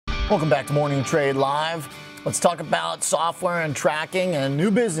Welcome back to Morning Trade Live. Let's talk about software and tracking and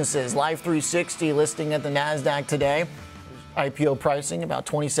new businesses. Life360 listing at the Nasdaq today. IPO pricing about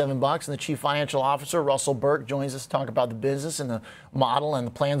 27 bucks, and the Chief Financial Officer Russell Burke joins us to talk about the business and the model and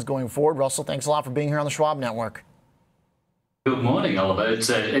the plans going forward. Russell, thanks a lot for being here on the Schwab Network. Good morning, Oliver.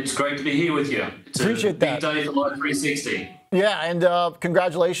 It's great to be here with you. Appreciate that. Big day for Life360. Yeah, and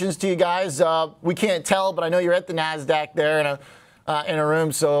congratulations to you guys. We can't tell, but I know you're at the Nasdaq there in a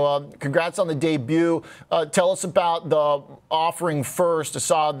room. So congrats on the debut. Tell us about the offering first. I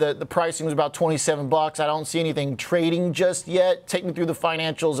saw that the pricing was about 27 bucks. I don't see anything trading just yet. Take me through the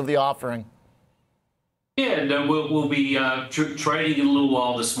financials of the offering. Yeah, no, we'll be trading in a little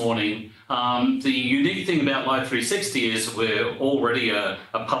while this morning. The unique thing about Life360 is we're already a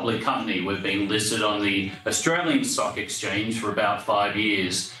public company. We've been listed on the Australian Stock Exchange for about 5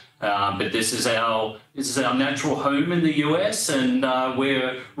 years. But this is our natural home in the US, and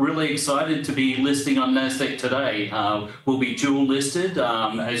we're really excited to be listing on Nasdaq today. We'll be dual listed,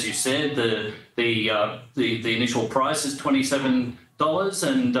 as you said. The initial price is $27,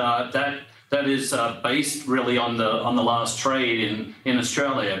 and that is based really on the last trade in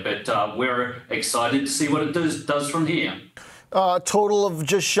Australia. But we're excited to see what it does from here. Total of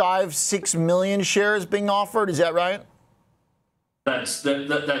just shy of 6 million shares being offered. Is that right? That's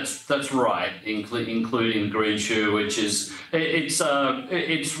right, including green shoe, which is it's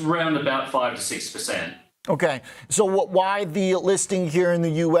around about 5 to 6%. Okay, so why the listing here in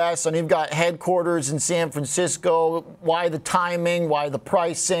the U.S.? I know you've got headquarters in San Francisco. Why the timing? Why the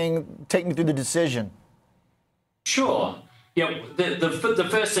pricing? Take me through the decision. Sure. Yeah, the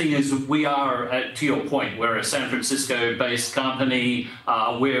first thing is we are, to your point, we're a San Francisco-based company.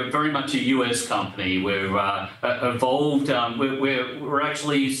 We're very much a U.S. company. We're evolved. We're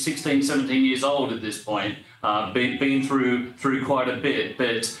actually 16, 17 years old at this point. Been through quite a bit,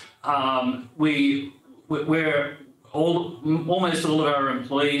 but we're almost all of our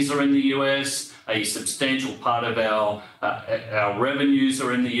employees are in the U.S. A substantial part of our revenues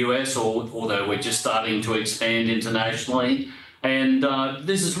are in the US, although we're just starting to expand internationally. And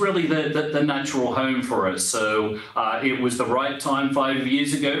this is really the natural home for us. So it was the right time 5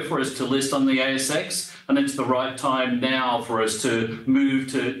 years ago for us to list on the ASX, and it's the right time now for us to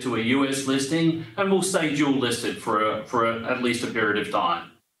move to a US listing, and we'll stay dual listed for at least a period of time.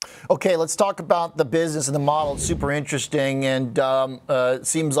 Okay, let's talk about the business and the model. It's super interesting, and it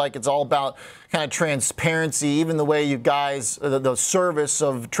seems like it's all about kind of transparency, even the way you guys, the service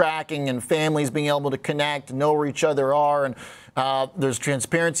of tracking and families being able to connect and know where each other are, and there's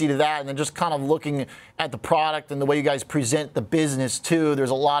transparency to that. And then just kind of looking at the product and the way you guys present the business too, there's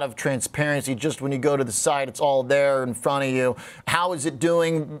a lot of transparency. Just when you go to the site, it's all there in front of you. How is it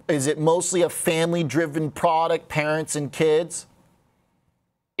doing? Is it mostly a family-driven product, parents and kids?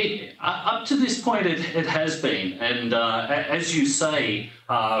 Up to this point, it has been, and as you say,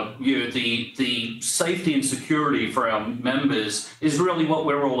 the safety and security for our members is really what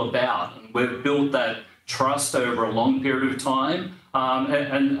we're all about. And we've built that trust over a long period of time,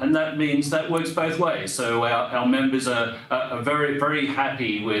 and that means that works both ways. So our members are very, very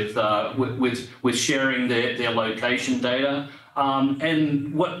happy with sharing their location data.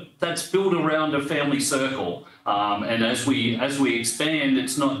 And what that's built around a family circle. And as we expand,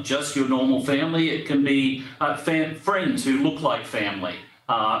 it's not just your normal family. It can be friends who look like family.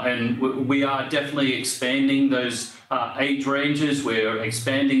 And we are definitely expanding those age ranges. We're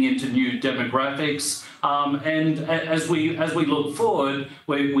expanding into new demographics. And as we look forward,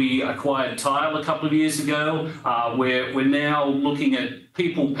 we acquired Tile a couple of years ago. We're now looking at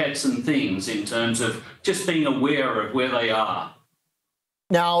people, pets, and things in terms of just being aware of where they are.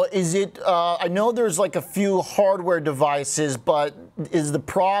 Now, is it, I know there's like a few hardware devices, but is the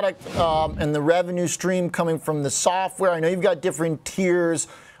product and the revenue stream coming from the software? I know you've got different tiers.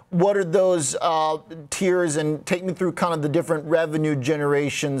 What are those tiers, and take me through kind of the different revenue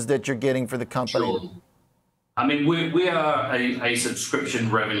generations that you're getting for the company. Sure. I mean, we are a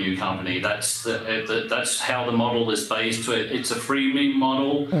subscription revenue company. That's how the model is based. It's a freemium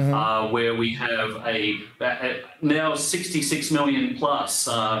model where we have now 66 million plus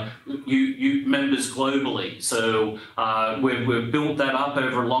members globally. So we've built that up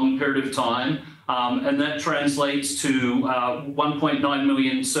over a long period of time, and that translates to 1.9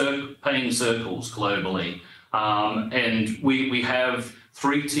 million paying circles globally. And we have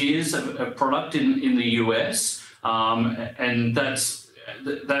 3 tiers of product in the US, and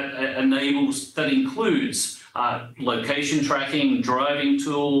that includes location tracking, driving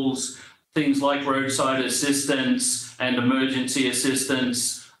tools, things like roadside assistance and emergency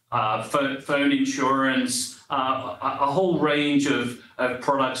assistance, phone insurance, a whole range of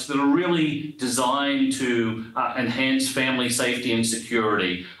products that are really designed to enhance family safety and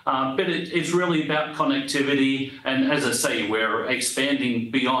security. But it's really about connectivity. And as I say, we're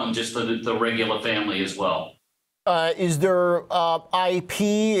expanding beyond just the regular family as well. Is there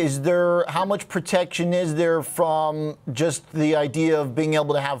IP? How much protection is there from just the idea of being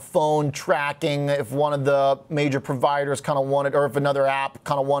able to have phone tracking if one of the major providers kind of wanted, or if another app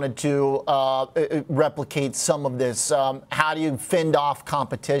kind of wanted to replicate some of this? How do you fend off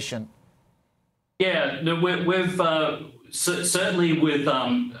competition? Yeah, no, we've certainly with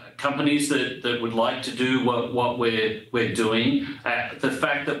companies that would like to do what we're doing. The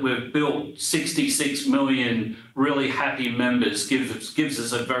fact that we've built 66 million really happy members gives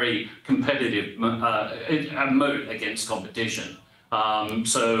us a very competitive moat against competition.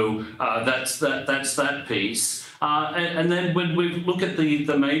 So that's that piece. And then when we look at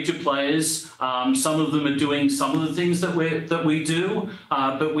the major players, some of them are doing some of the things that we do,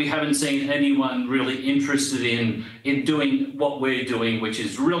 but we haven't seen anyone really interested in doing what we're doing, which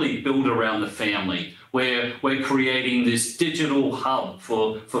is really build around the family. We're creating this digital hub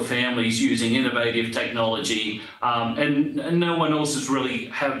for families using innovative technology, and no one else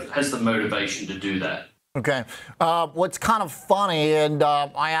has the motivation to do that. Okay. What's kind of funny, and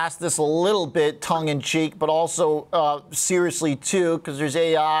I asked this a little bit tongue-in-cheek, but also seriously too, because there's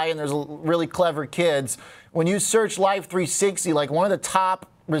AI and there's really clever kids. When you search Life360, like one of the top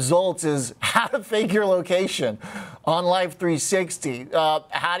results is how to fake your location on Life360.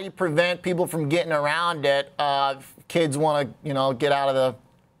 How do you prevent people from getting around it? If kids want to, get out of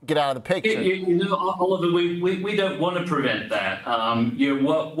the picture. Oliver, we don't want to prevent that.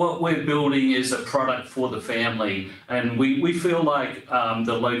 What we're building is a product for the family, and we feel like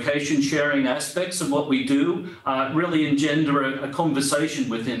the location sharing aspects of what we do really engender a conversation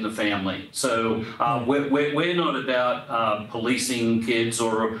within the family. So we're not about policing kids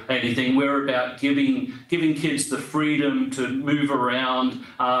or anything. We're about giving kids the freedom to move around,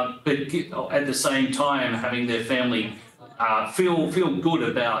 but at the same time having their family feel good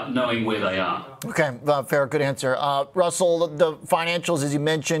about knowing where they are. Okay, fair, good answer. Russell, the financials, as you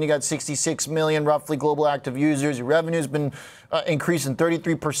mentioned, you got 66 million roughly global active users. Your revenue's been increasing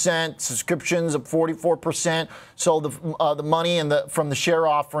 33%, subscriptions up 44%. So the money and from the share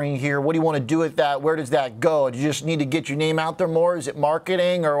offering here, what do you want to do with that? Where does that go? Do you just need to get your name out there more? Is it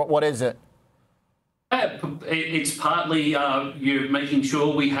marketing, or what is it? It's partly you're making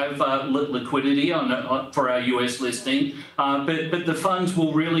sure we have liquidity for our US listing, but the funds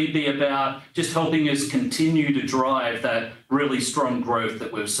will really be about just helping us continue to drive that really strong growth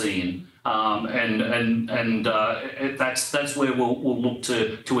that we've seen, and that's where we'll look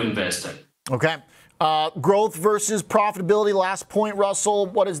to invest it. Okay. Growth versus profitability. Last point, Russell.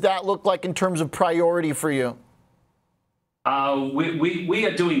 What does that look like in terms of priority for you? We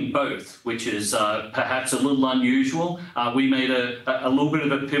are doing both, which is perhaps a little unusual. We made a little bit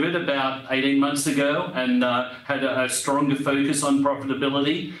of a pivot about 18 months ago and had a stronger focus on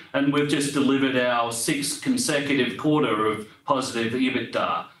profitability, and we've just delivered our 6th consecutive quarter of positive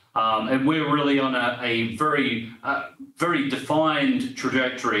EBITDA. And we're really on a very defined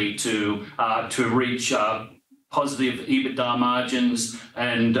trajectory to reach positive EBITDA margins,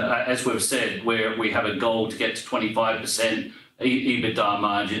 and as we've said, we have a goal to get to 25% EBITDA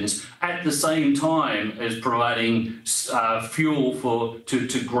margins at the same time as providing fuel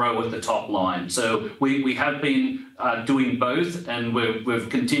to grow at the top line. So we have been doing both, and we've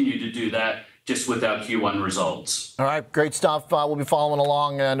continued to do that just with our Q1 results. All right, great stuff. We'll be following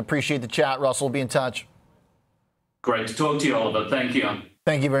along and appreciate the chat, Russell. We'll be in touch. Great to talk to you, Oliver. Thank you.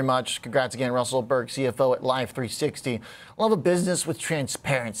 Thank you very much. Congrats again, Russell Burke, CFO at Life360. Love a business with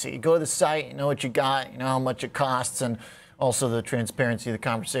transparency. You go to the site, you know what you got, you know how much it costs, and also the transparency of the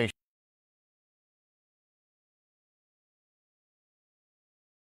conversation.